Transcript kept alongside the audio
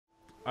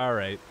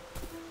Alright.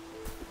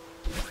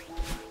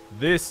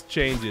 This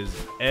changes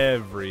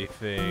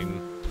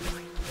everything.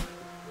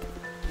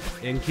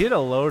 And get a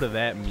load of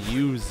that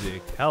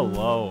music.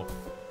 Hello.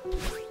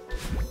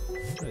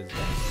 What is that?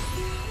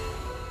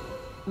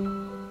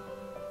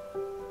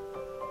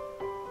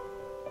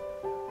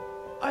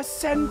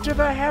 Ascend to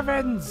the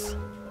heavens!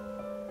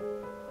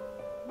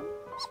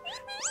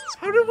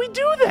 How did we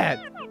do that?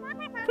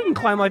 If we can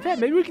climb like that,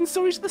 maybe we can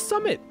still reach the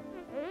summit.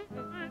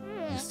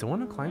 You still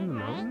want to climb the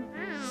mountain?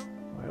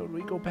 Why would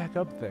we go back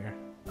up there?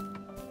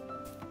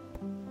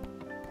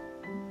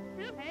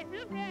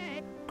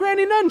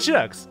 Granny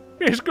Nunchucks!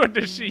 It's good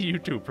to see you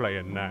two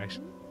playing nice.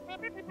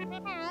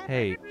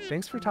 Hey,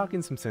 thanks for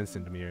talking some sense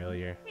into me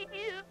earlier.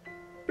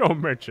 Don't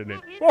mention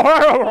it.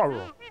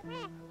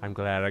 I'm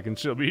glad I can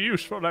still be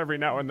useful every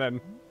now and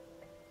then.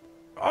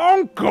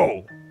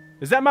 Uncle!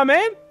 Is that my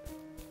man?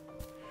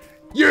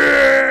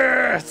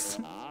 Yes!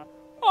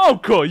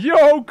 Uncle, you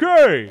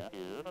okay?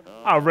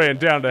 I ran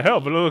down to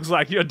help, but it looks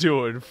like you're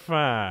doing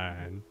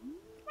fine.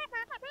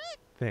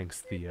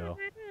 Thanks, Theo.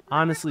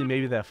 Honestly,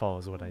 maybe that fall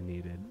is what I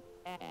needed.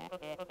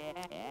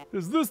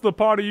 Is this the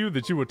part of you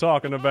that you were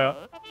talking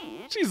about?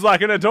 She's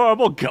like an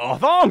adorable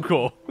goth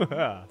uncle.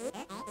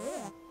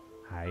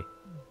 Hi.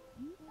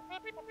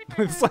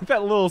 It's like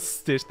that little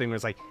Stitch thing where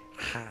it's like,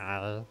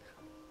 hi.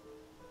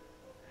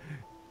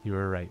 You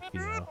were right,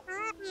 Theo.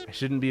 I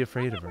shouldn't be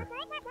afraid of her.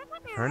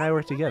 If her and I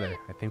work together,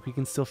 I think we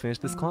can still finish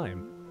this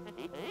climb.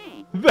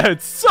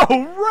 That's so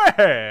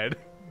rad!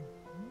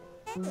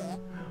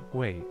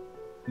 Wait,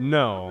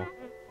 no.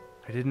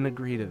 I didn't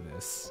agree to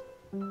this.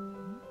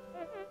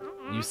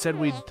 You said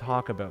we'd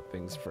talk about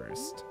things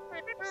first.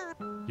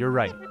 You're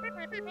right.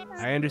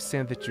 I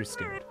understand that you're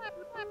scared.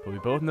 But we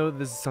both know that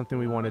this is something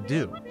we want to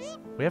do.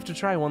 We have to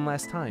try one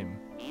last time.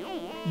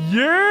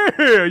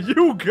 Yeah!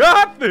 You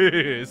got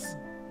this!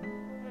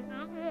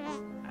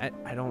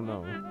 I don't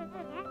know.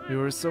 We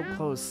were so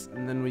close,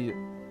 and then we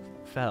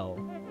fell.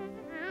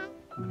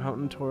 The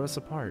mountain tore us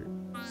apart.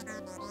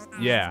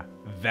 Yeah,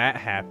 that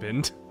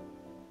happened.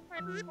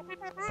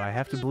 But I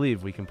have to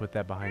believe we can put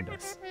that behind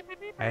us.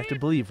 I have to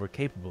believe we're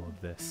capable of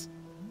this.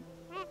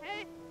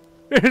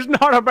 It's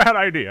not a bad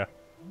idea.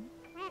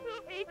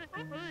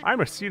 I'm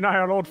a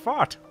senile old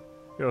fart.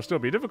 It'll still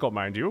be difficult,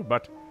 mind you,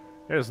 but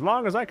as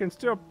long as I can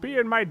still pee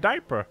in my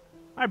diaper,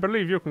 I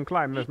believe you can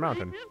climb this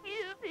mountain.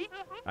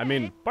 I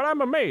mean, but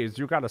I'm amazed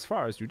you got as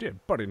far as you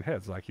did, butting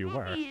heads like you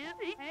were.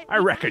 I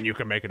reckon you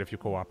can make it if you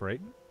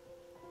cooperate.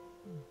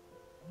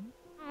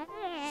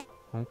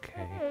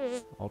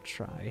 Okay, I'll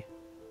try.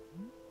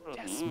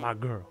 Yes, my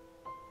girl.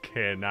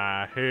 Can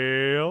I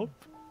help?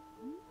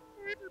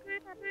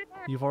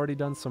 You've already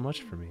done so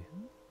much for me.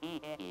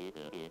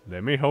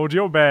 Let me hold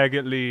your bag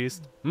at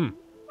least.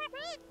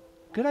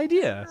 Good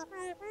idea.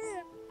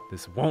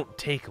 This won't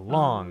take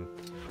long.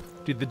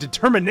 Dude, the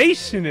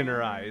determination in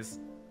her eyes.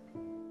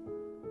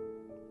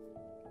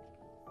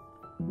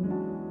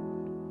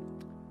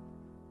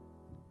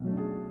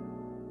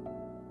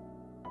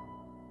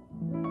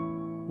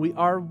 We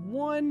are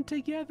one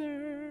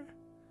together.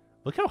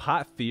 Look how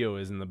hot Theo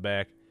is in the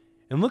back.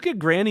 And look at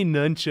Granny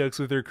Nunchucks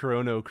with her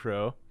Chrono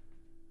Crow.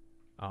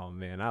 Oh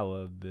man, I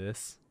love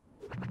this.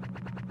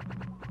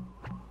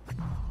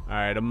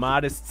 Alright, a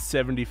modest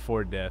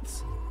 74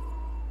 deaths.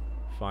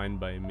 Fine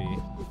by me.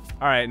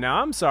 Alright,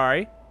 now I'm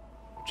sorry.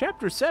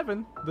 Chapter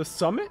 7, the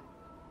summit?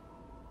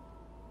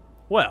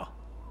 Well,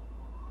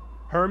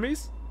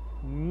 Hermes,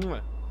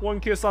 one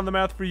kiss on the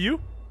mouth for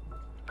you.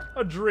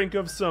 A drink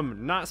of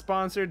some not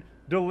sponsored,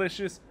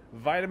 delicious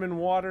vitamin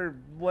water,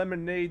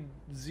 lemonade,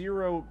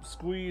 zero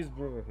squeeze.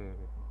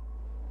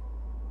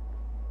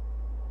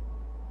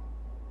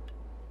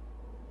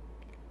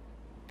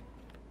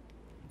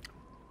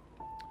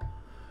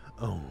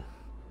 Oh,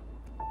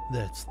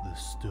 that's the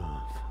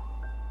stuff.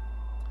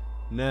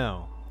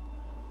 Now,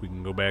 we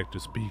can go back to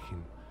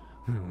speaking.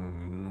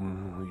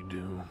 We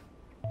do.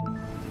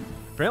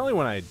 Apparently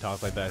when I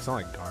talk like that, I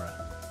sound like Gara.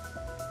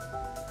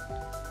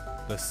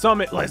 The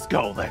summit, let's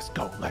go, let's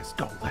go, let's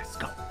go, let's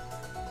go.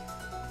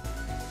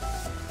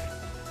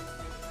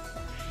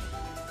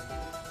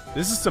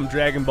 This is some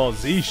Dragon Ball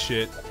Z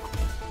shit.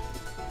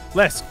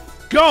 Let's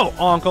go,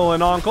 Uncle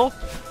and Uncle.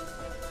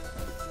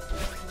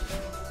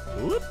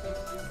 Whoop.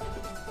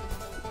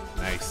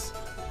 Nice.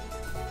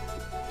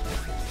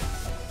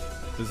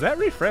 Does that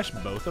refresh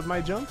both of my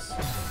jumps?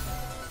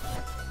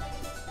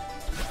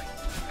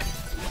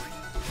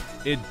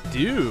 It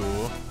do.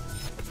 Oh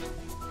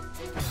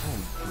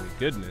my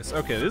goodness.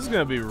 Okay, this is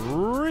gonna be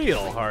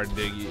real hard to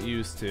get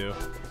used to.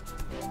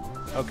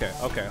 Okay,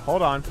 okay,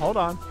 hold on, hold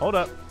on, hold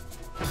up.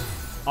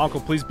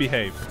 Uncle, please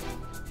behave.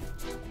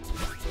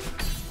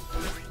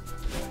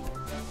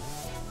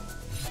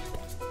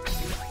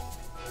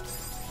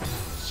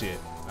 Shit,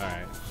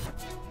 alright.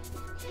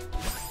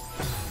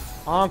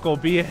 Uncle,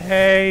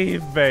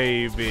 behave,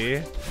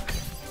 baby.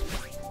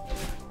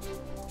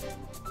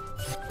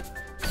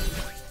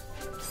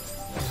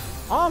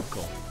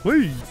 Uncle,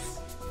 please.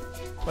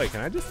 Wait,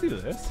 can I just do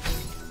this?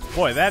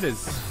 Boy, that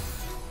is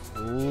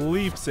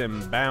leaps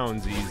and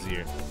bounds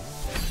easier.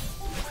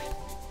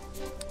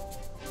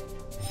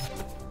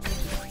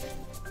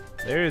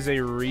 There is a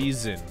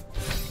reason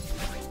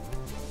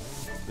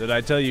that I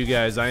tell you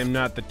guys I am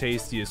not the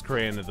tastiest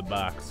crayon of the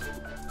box.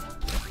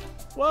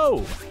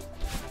 Whoa!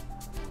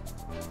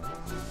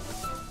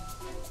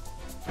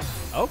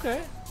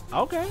 Okay,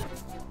 okay.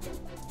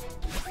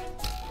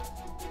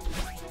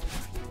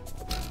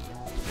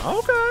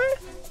 Okay.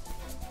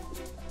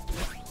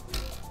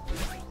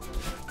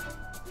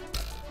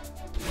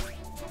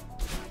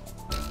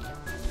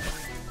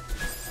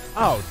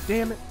 Oh,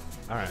 damn it.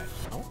 Alright.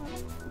 Okay.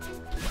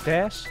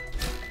 Dash.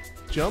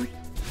 Jump.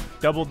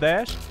 Double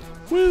dash.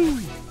 Woo!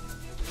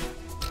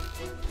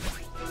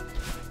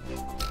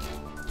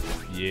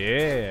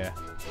 Yeah.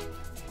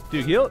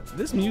 Dude,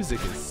 this music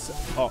is...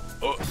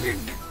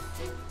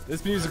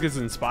 This music is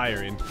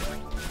inspiring.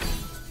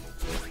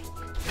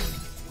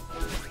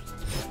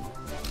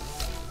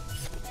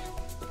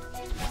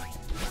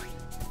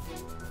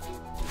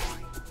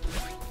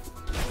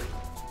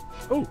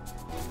 Oh!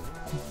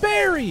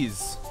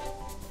 Berries!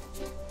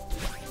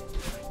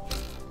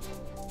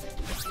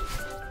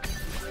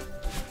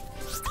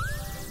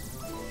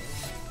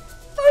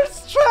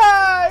 First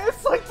try!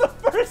 It's like the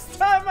first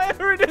time I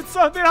ever did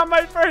something on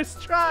my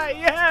first try!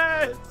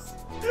 Yes!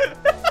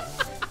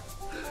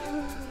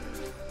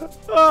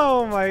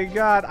 Oh my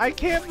god, I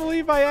can't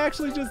believe I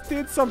actually just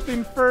did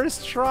something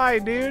first try,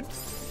 dude.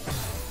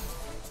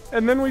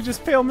 And then we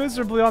just fail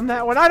miserably on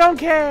that one. I don't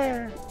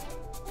care!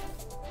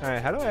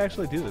 Alright, how do I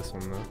actually do this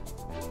one, though?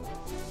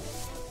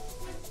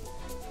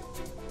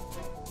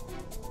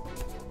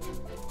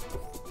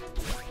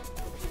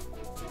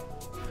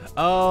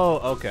 Oh,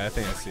 okay, I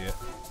think I see it.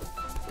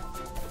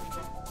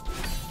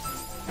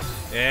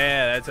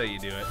 Yeah, that's how you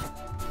do it.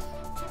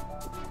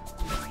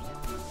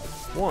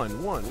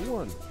 One.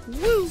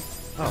 Woo!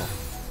 Oh.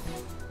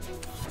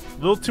 A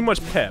little too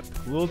much pep.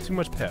 A little too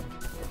much pep.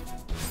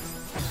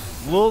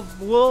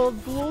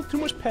 Little too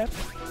much pep.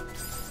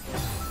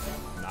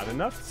 Not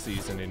enough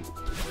seasoning.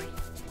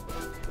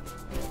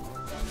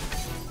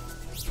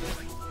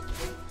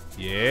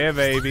 Yeah,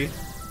 baby.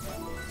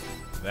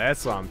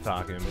 That's what I'm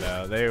talking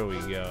about. There we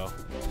go.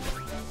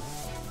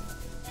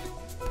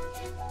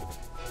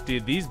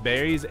 Dude, these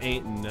berries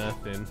ain't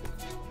nothing.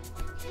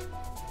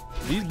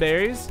 These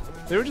berries,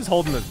 they were just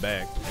holding us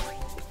back.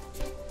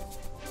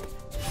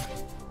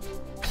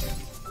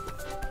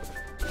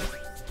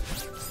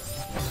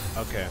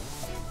 Okay.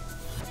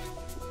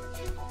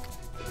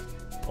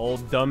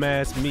 Old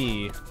dumbass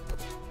me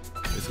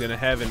is gonna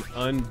have an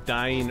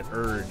undying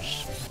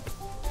urge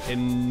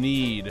and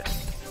need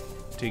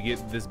to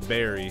get this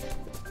berry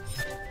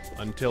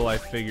until I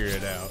figure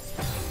it out.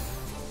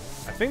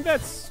 I think that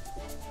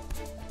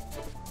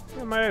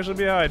might actually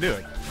be how I do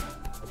it.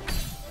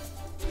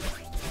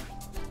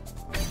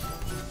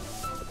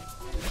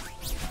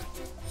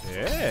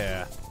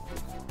 Yeah.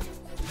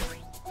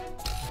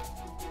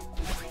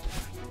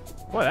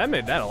 Boy, that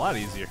made that a lot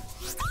easier.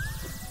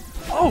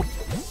 Oh!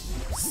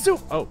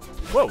 Oh,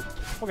 whoa.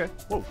 Okay,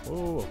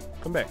 whoa.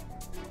 Come back.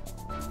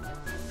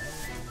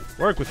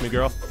 Work with me,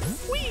 girl.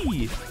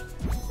 Whee!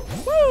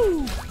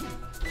 Woo!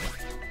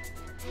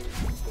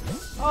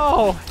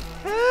 Oh,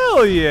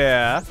 hell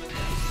yeah!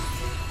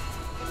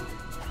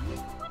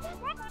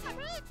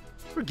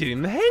 We're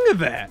getting the hang of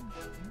that.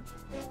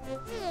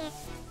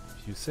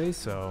 If you say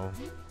so.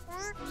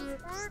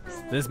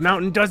 This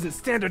mountain doesn't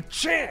stand a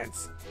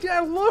chance! Yeah,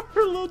 look,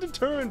 her little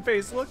determined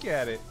face. Look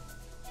at it.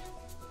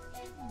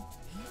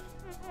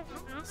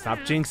 Stop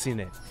jinxing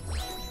it.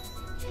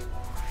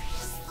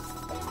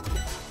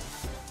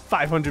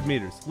 500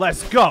 meters.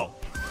 Let's go!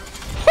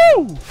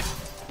 Woo!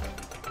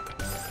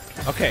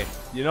 Okay,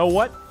 you know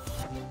what?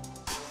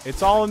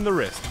 It's all in the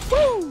wrist.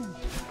 Woo!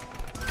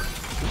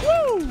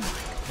 Woo!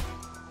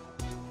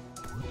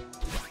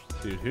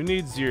 Dude, who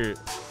needs your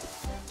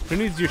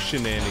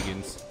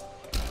shenanigans?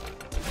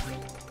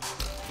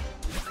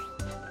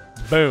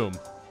 Boom.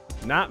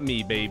 Not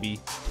me, baby.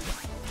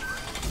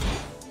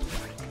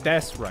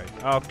 That's right.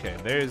 Okay,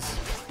 there's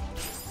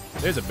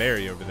a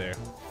berry over there.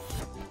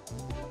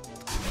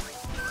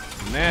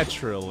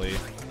 Naturally.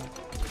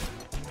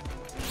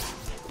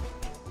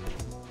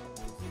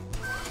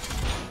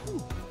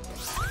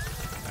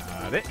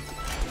 Got it.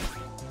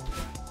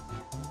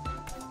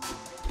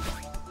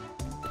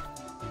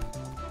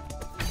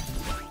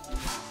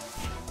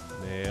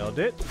 Nailed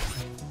it.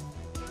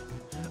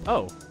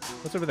 Oh,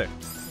 what's over there?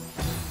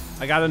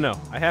 I gotta know.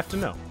 I have to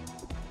know.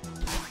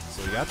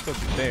 So we got the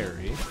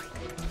berry.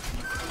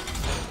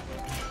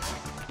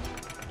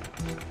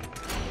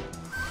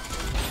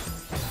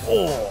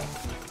 Oh!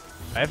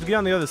 I have to get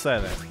on the other side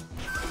of that.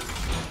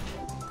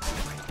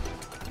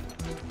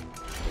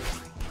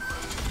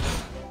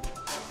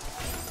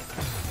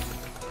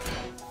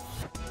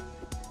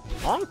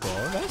 Uncle,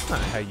 that's not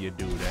how you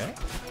do that.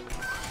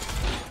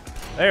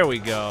 There we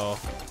go.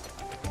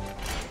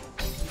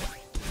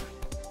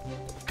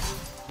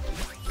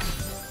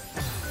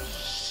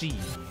 She.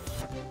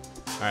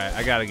 Alright,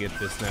 I gotta get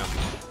this now.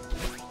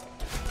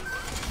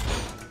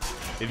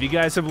 If you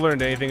guys have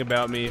learned anything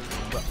about me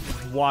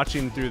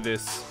watching through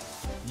this,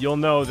 you'll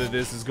know that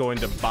this is going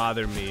to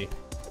bother me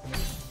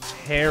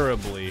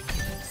terribly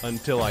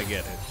until I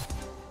get it.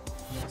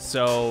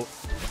 So,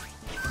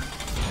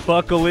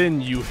 buckle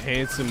in, you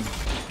handsome,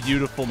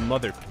 beautiful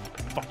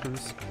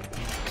motherfuckers.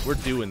 We're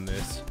doing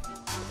this.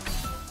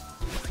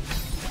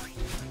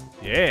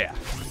 Yeah.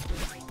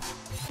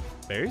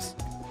 Berries?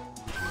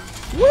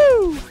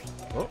 Woo!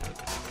 Oh.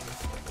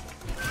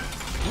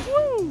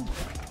 Woo!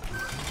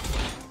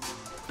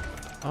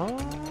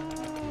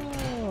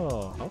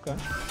 Oh, okay.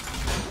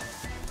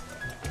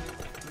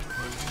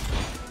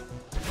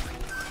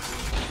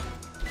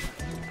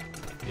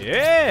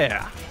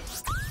 Yeah!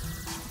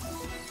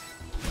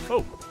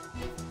 Oh.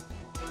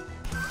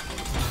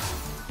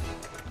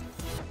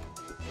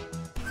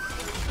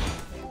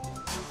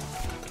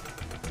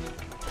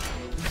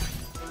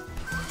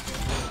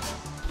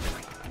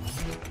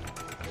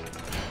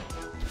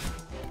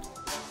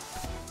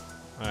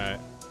 Alright.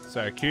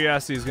 Sorry,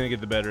 curiosity is gonna get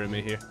the better of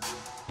me here.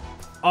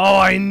 Oh,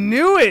 I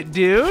knew it,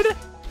 dude!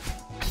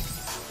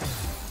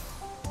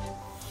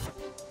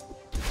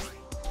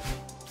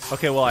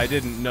 Okay, well, I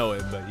didn't know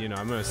it, but, you know,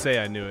 I'm gonna say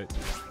I knew it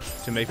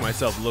to make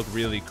myself look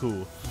really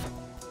cool.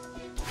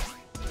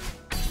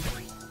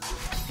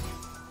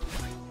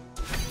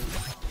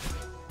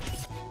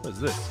 What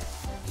is this?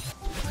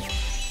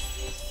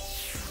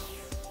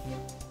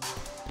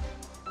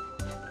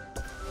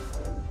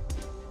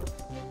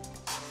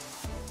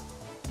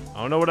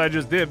 I don't know what I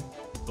just did,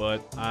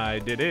 but I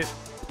did it.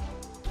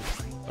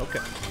 Okay.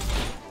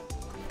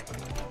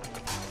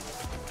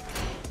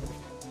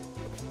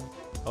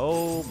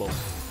 Oh, boy.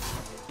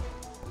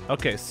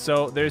 Okay,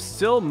 so there's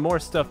still more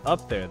stuff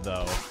up there,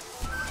 though.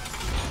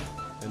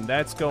 And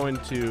that's going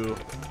to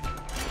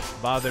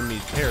bother me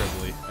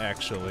terribly,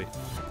 actually.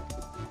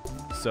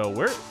 So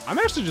I'm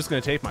actually just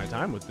going to take my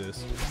time with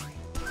this.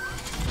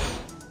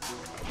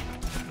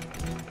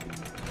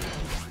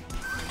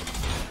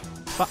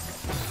 Fuck.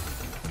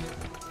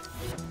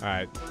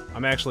 Alright,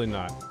 I'm actually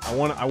not. I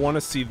want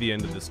to see the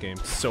end of this game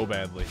so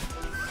badly.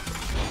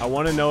 I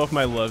want to know if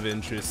my love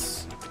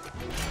interests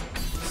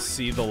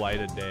see the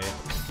light of day.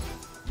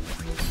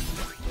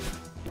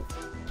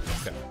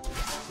 Okay,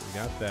 so we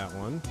got that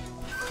one.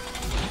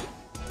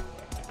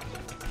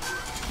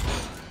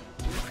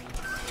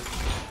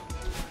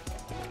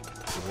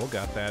 Cool,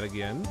 got that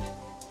again.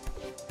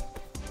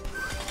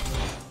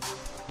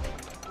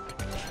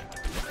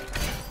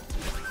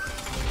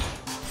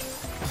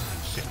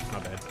 Shit, my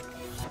bad.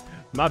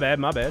 My bad,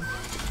 my bad.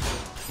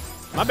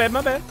 My bad,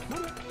 my bad.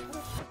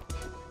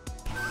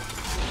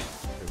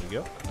 There we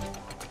go.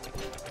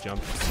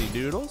 Jump see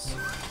doodles.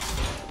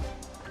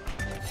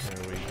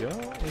 There we go.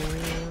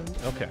 And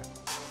okay.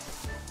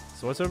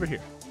 So what's over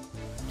here?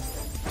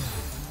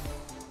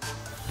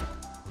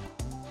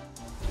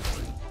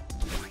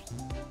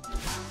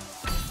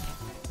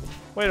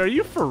 Wait, are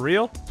you for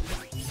real?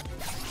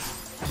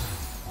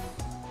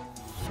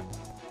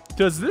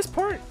 Does this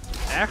part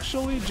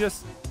actually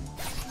just...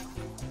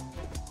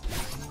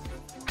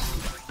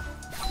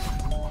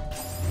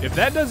 If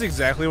that does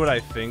exactly what I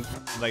think,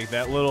 like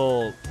that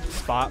little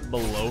spot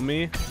below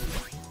me,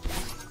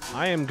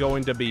 I am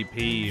going to be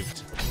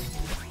peeved.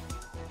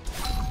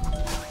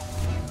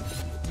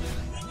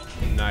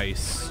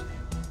 Nice.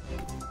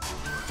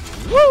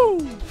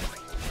 Woo!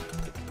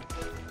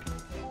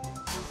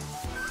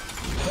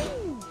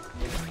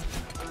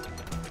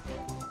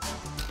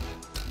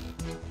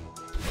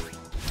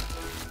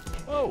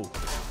 Oh.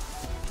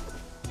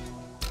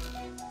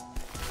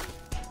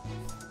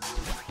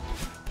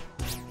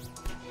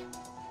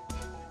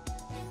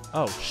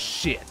 Oh,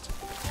 shit.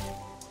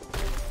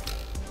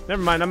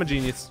 Never mind, I'm a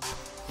genius.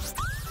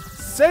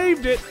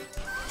 Saved it!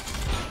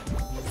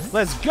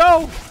 Let's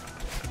go!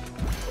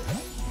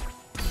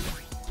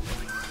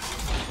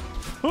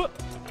 Huh.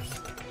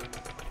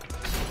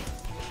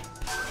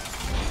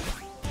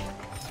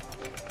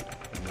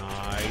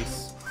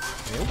 Nice.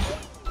 Nope.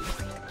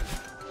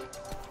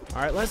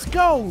 Alright, let's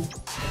go!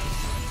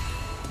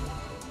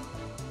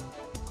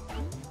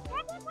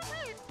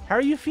 How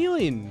are you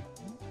feeling?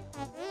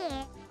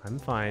 I'm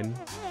fine.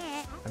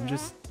 I'm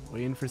just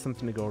waiting for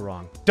something to go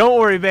wrong. Don't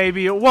worry,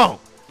 baby, it won't.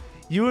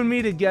 You and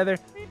me together,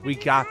 we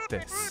got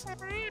this.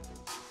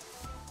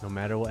 No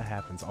matter what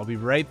happens, I'll be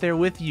right there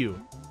with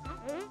you.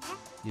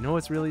 You know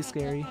what's really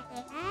scary?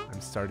 I'm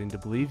starting to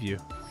believe you.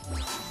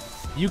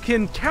 You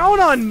can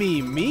count on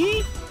me,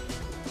 me?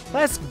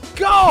 Let's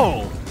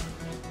go!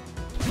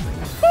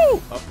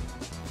 Woo! Oh.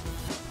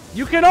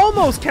 You can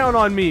almost count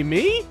on me,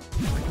 me?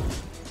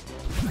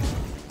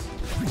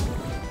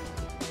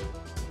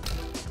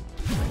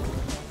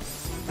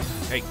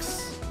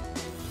 Thanks.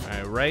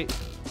 Alright, right.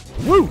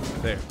 Woo!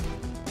 There.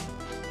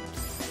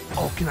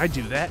 Oh, can I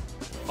do that?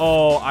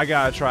 Oh, I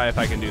gotta try if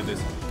I can do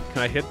this.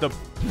 Can I hit the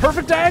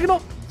perfect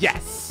diagonal?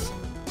 Yes!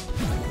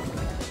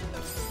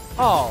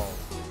 Oh.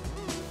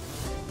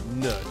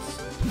 Nuts.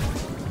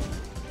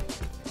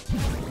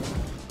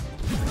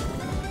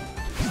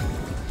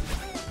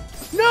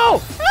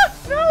 No! Ah,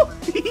 no!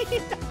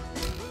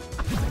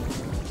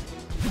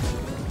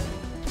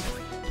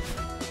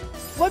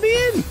 Let me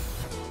in!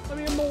 Let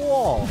me in the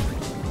wall.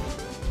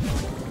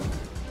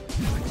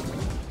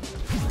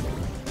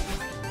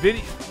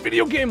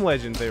 Video game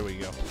legend. There we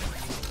go.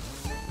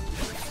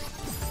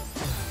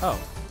 Oh,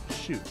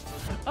 shoot.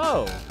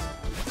 Oh.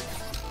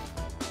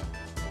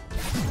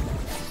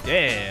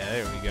 Yeah,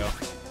 there we go.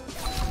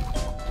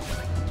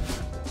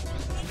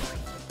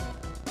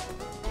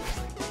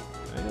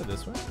 Can I go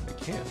this way? I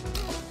can't.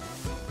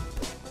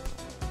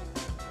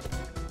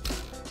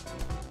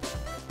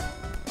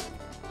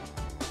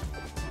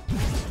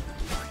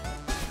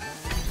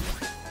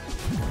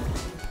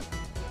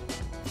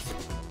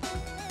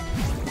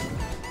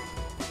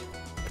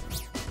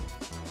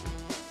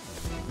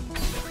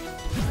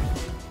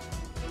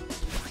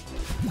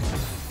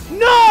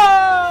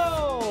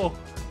 No!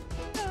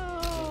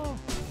 No!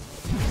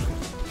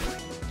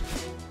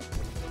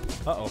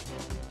 Uh-oh.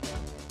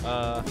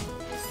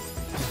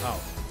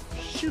 Oh.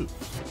 Shoot.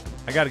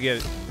 I gotta get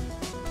it.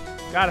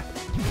 Gotta.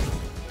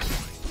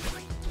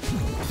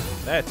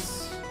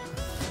 That's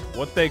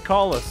what they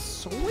call a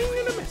swing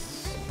and a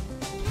miss.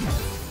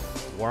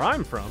 Where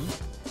I'm from.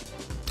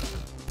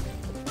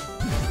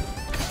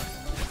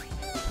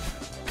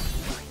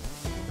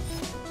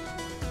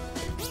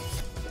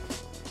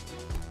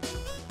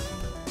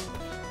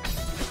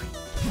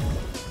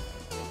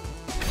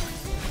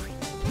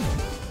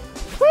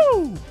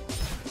 Woo!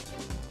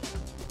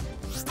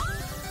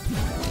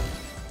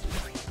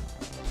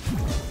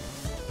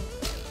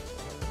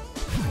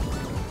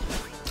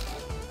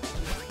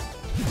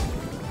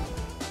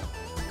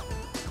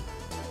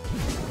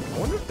 I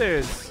wonder if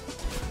there's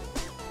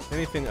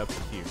anything up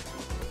here.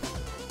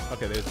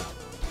 Okay, there's not.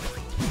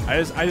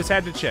 I just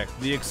had to check.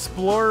 The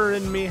explorer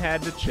in me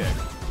had to check.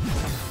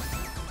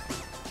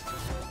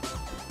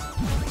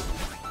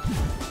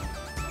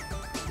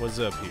 What's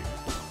up here?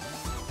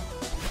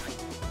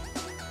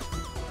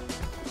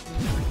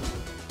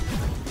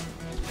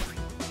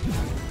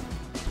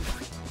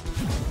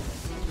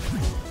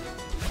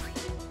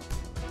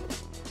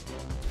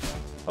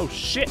 Oh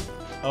shit!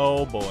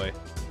 Oh boy.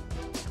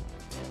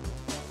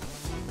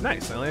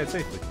 Nice, I landed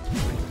safely.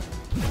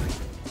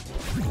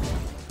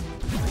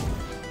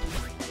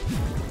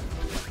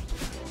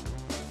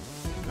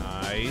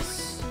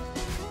 Nice.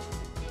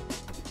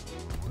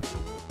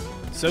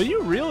 So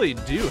you really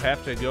do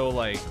have to go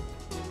like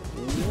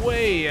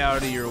way out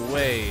of your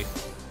way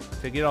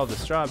to get all the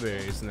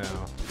strawberries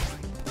now.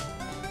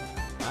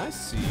 I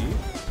see.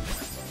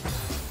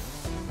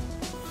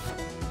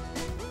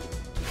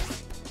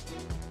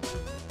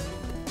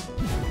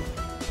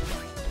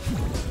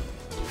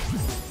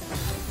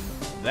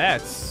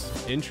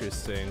 That's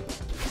interesting.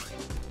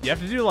 You have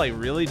to do like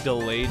really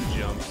delayed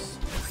jumps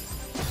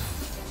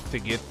to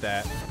get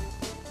that.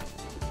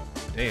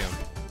 Damn.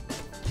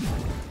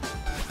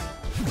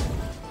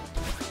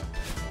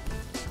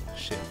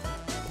 Shit.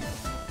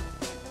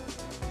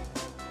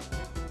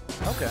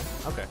 Okay,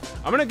 okay.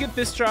 I'm gonna get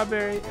this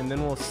strawberry and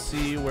then we'll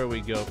see where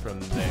we go from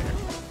there.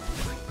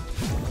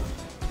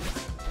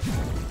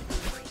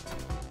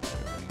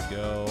 There we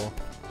go.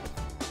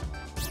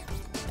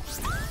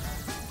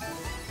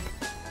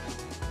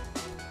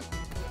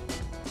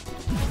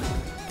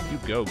 You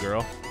go,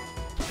 girl.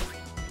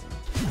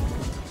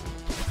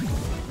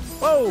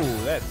 Whoa,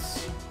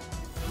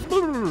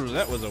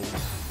 that was a...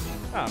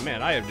 Ah,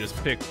 man, I have just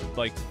picked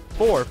like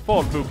 4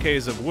 full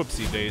bouquets of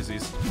whoopsie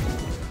daisies.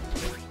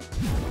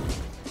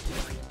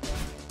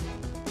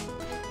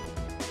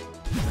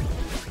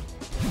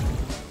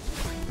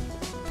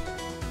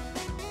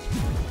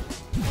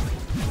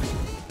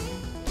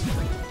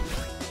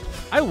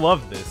 I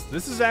love this.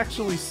 This is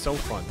actually so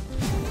fun.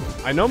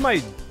 I know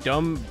my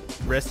dumb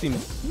resting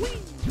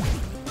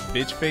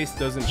bitch face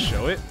doesn't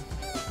show it,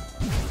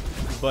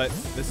 but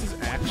this is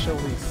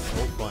actually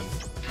so fun.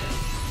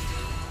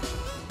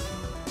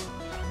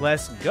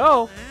 Let's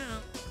go.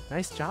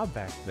 Nice job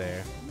back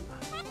there.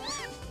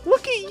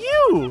 Look at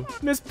you,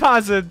 Miss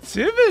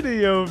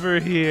Positivity over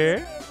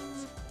here.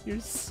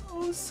 You're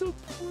so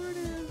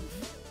supportive.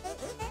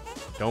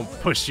 Don't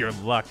push your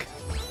luck.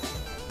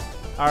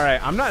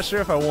 Alright, I'm not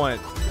sure if I want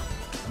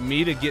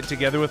me to get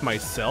together with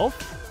myself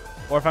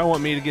or if I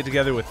want me to get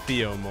together with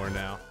Theo more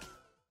now.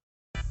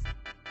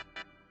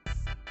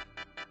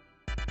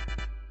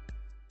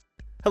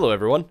 Hello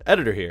everyone,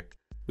 Editor here.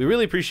 We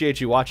really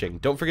appreciate you watching.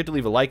 Don't forget to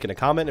leave a like and a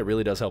comment, it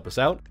really does help us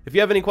out. If you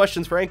have any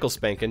questions for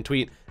Anklespankin,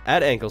 tweet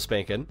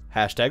 @Anklespankin,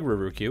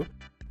 #RuruQ,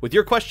 with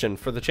your question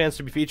for the chance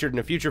to be featured in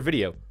a future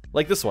video,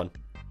 like this one.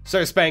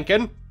 Sir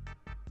Spankin?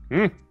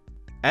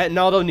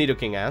 @Naldo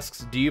Nidoking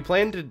asks, do you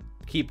plan to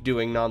keep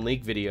doing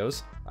non-league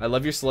videos? I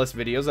love your Celeste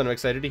videos and I'm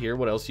excited to hear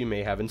what else you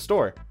may have in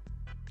store.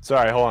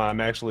 Sorry, hold on,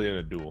 I'm actually in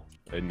a duel.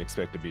 I didn't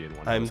expect to be in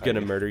one. I'm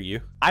gonna murder you.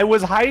 I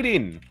was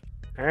hiding!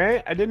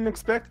 Alright, I didn't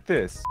expect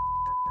this.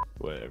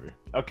 Whatever.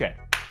 Okay,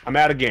 I'm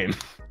out of game.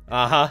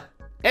 Uh-huh.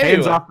 Anyway.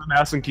 Hands off the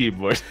mouse and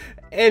keyboard.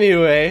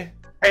 Anyway.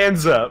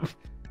 Hands up.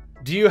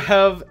 Do you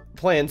have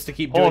plans to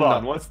keep doing... Hold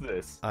on, what's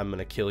this? I'm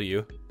gonna kill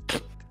you.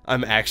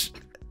 I'm actually...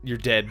 You're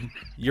dead.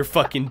 You're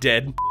fucking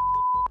dead.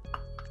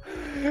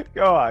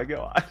 Go on,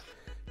 go on.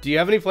 Do you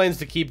have any plans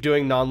to keep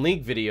doing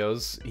non-league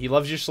videos? He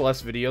loves your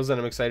Celeste videos, and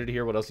I'm excited to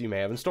hear what else you may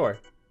have in store.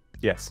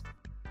 Yes.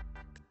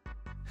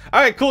 All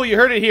right, cool. You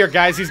heard it here,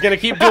 guys. He's gonna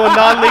keep doing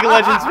non-League of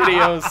Legends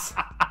videos.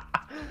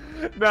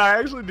 No, I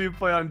actually do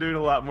plan on doing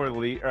a lot more not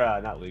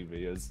league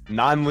videos,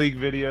 non-league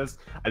videos.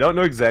 I don't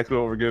know exactly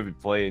what we're gonna be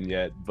playing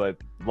yet, but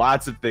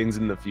lots of things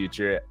in the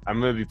future. I'm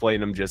gonna be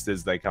playing them just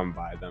as they come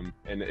by them,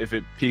 and if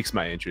it piques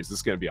my interest,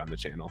 it's gonna be on the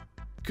channel.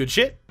 Good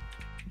shit.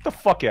 Get the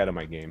fuck out of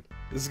my game.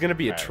 This is gonna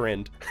be a All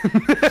trend.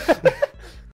 right.